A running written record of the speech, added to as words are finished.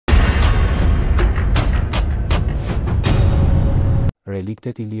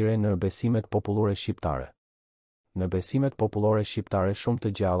Reliktet Ilire në besimet popullore shqiptare. Në besimet popullore shqiptare shumë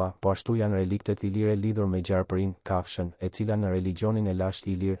të gjalla, po ashtu janë reliktet ilire lidhur me gjarpërinë, kafshën, e cila në religionin e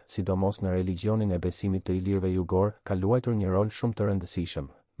lashtë ilir, sidomos në religionin e besimit të ilirëve jugor, ka luajtur një rol shumë të rëndësishëm,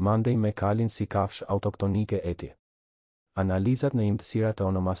 mandej me kalin si kafshë autoktonike eti. Analizat në imtësirat e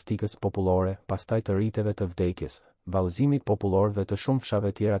onomastikës popullore, pastaj të riteve të vdekjes, vallëzimit popullor dhe të shumë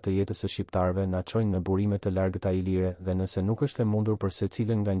fshave tjera të jetës së shqiptarëve na çojnë në burime të largëta ilire dhe nëse nuk është e mundur për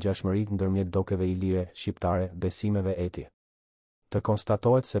secilën nga ngjashmëritë ndërmjet dokeve ilire, shqiptare, besimeve eti. Të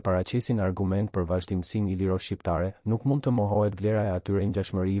konstatohet se paraqesin argument për vazhdimsinë iliro-shqiptare, nuk mund të mohohet vlera e atyre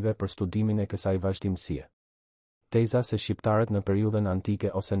ngjashmërive për studimin e kësaj vazhdimësie. Teza se shqiptarët në periudhën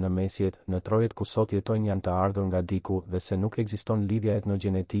antike ose në mesjet, në trojet ku sot jetojnë janë të ardhur nga diku dhe se nuk ekziston lidhja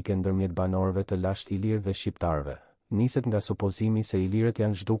etnogjenetike ndërmjet banorëve të lashtë ilirë dhe shqiptarëve. Niset nga supozimi se ilirët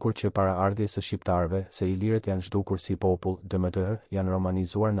janë zhdukur që para ardhjes së shqiptarëve, se ilirët janë zhdukur si popull, dëmëtëherë, janë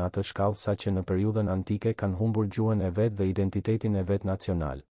romanizuar në atë shkallë sa që në periudhën antike kanë humbur gjuhën e vet dhe identitetin e vet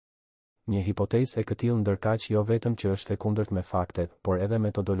nacional. Një hipotezë e këtillë ndërkaq jo vetëm që është e kundërt me faktet, por edhe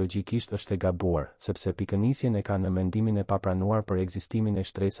metodologjikisht është e gabuar, sepse pikënisjen e ka në mendimin e papranuar për ekzistimin e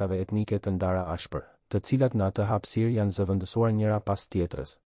shtresave etnike të ndara ashpër, të cilat në atë hapësirë janë zëvendësuar njëra pas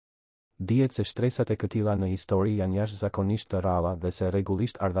tjetrës. Dihet se shtresat e këtilla në histori janë jashtëzakonisht të rralla dhe se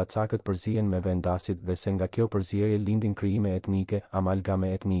rregullisht ardhacakët përzihen me vendasit dhe se nga kjo përzierje lindin krijime etnike,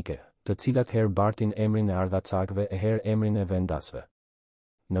 amalgame etnike, të cilat herë bartin emrin e ardhacakëve e herë emrin e vendasve.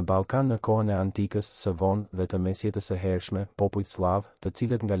 Në Ballkan në kohën e antikës, së vonë dhe të mesjetës së hershme, popujt slav, të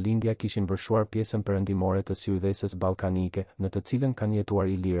cilët nga lindja kishin vërshuar pjesën perëndimore të syudhesës ballkanike, në të cilën kanë jetuar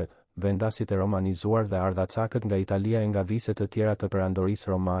ilirët, vendasit e romanizuar dhe ardhacakët nga Italia e nga vise të tjera të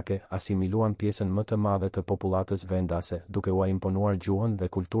perandorisë romake, asimiluan pjesën më të madhe të popullatës vendase, duke u imponuar gjuhën dhe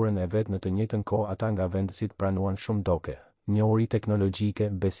kulturën e vet në të njëjtën kohë ata nga vendasit pranuan shumë doke, njohuri teknologjike,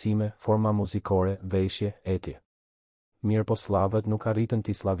 besime, forma muzikore, veshje, eti. Mirë po slavët nuk arritën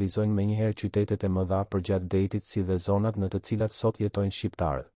t'i slavizojnë menjëherë qytetet e mëdha përgjatë detit si dhe zonat në të cilat sot jetojnë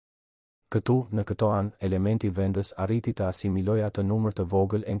shqiptarët. Këtu, në këto anë, elementi vendës arriti të asimilojë atë numër të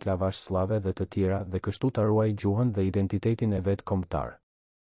vogël enklavash slave dhe të tjera dhe kështu ta ruajë gjuhën dhe identitetin e vet kombëtar.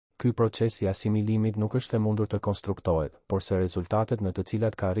 Ky proces i asimilimit nuk është e mundur të konstruktohet, por se rezultatet në të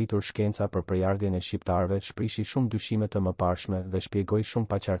cilat ka arritur shkenca për prejardhjen e shqiptarëve shprishi shumë dyshime të mëparshme dhe shpjegoi shumë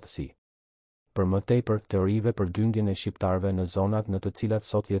paqartësi. Për më tepër, teorive për dyndjen e shqiptarëve në zonat në të cilat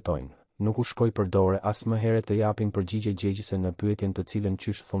sot jetojnë, nuk u shkoi përdore as më herët të japin përgjigje gjegjëse në pyetjen të cilën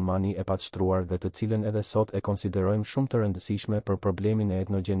qysh Thulmani e patshtruar dhe të cilën edhe sot e konsiderojmë shumë të rëndësishme për problemin e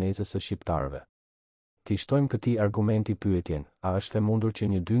etnogjenezës së shqiptarëve. Ti shtojmë këtij argumenti pyetjen, a është e mundur që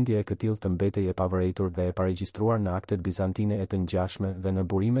një dyndje e këtillë të mbetej e pavërejtur dhe e paregjistruar në aktet bizantine e të ngjashme dhe në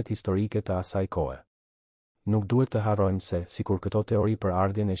burimet historike të asaj kohe? Nuk duhet të harrojmë se, sikur këto teori për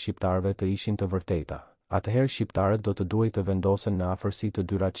ardhjen e shqiptarëve të ishin të vërteta, atëherë shqiptarët do të duhej të vendosen në afërsi të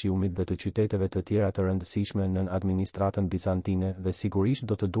Dyraqiumit dhe të qyteteve të tjera të rëndësishme nën administratën bizantine dhe sigurisht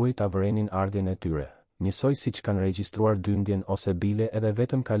do të duhej ta vërenin ardhjen e tyre, njësoj siç kanë regjistruar dyndjen ose bile edhe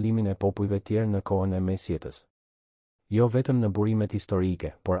vetëm kalimin e popujve tjerë në kohën e mesjetës. Jo vetëm në burimet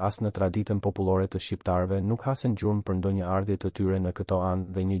historike, por as në traditën popullore të shqiptarëve nuk hasen gjurmë për ndonjë ardhje të tyre në këto anë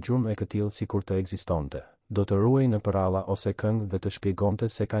dhe një gjurmë e këtillë sikur të ekzistonte, do të ruhej në përralla ose këngë dhe të shpjegonte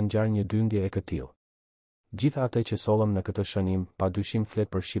se kanë ngjarë një dyndje e këtillë. Gjithë atë që sollëm në këtë shënim, padyshim flet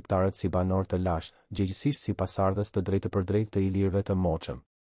për shqiptarët si banor të lashtë, gjithsesi si pasardhës të drejtëpërdrejtë të ilirëve të moshëm.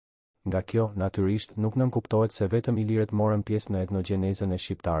 Nga kjo, natyrisht, nuk nënkuptohet se vetëm ilirët morën pjesë në etnogjenezën e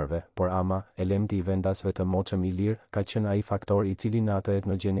shqiptarëve, por ama, elementi i vendasve të moshëm ilir, ka qenë ai faktor i cili në atë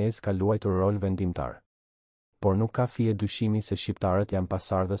etnogjenezë ka luajtur rol vendimtar. Por nuk ka fije dyshimi se shqiptarët janë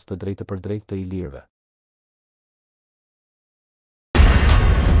pasardhës të drejtëpërdrejtë të ilirëve.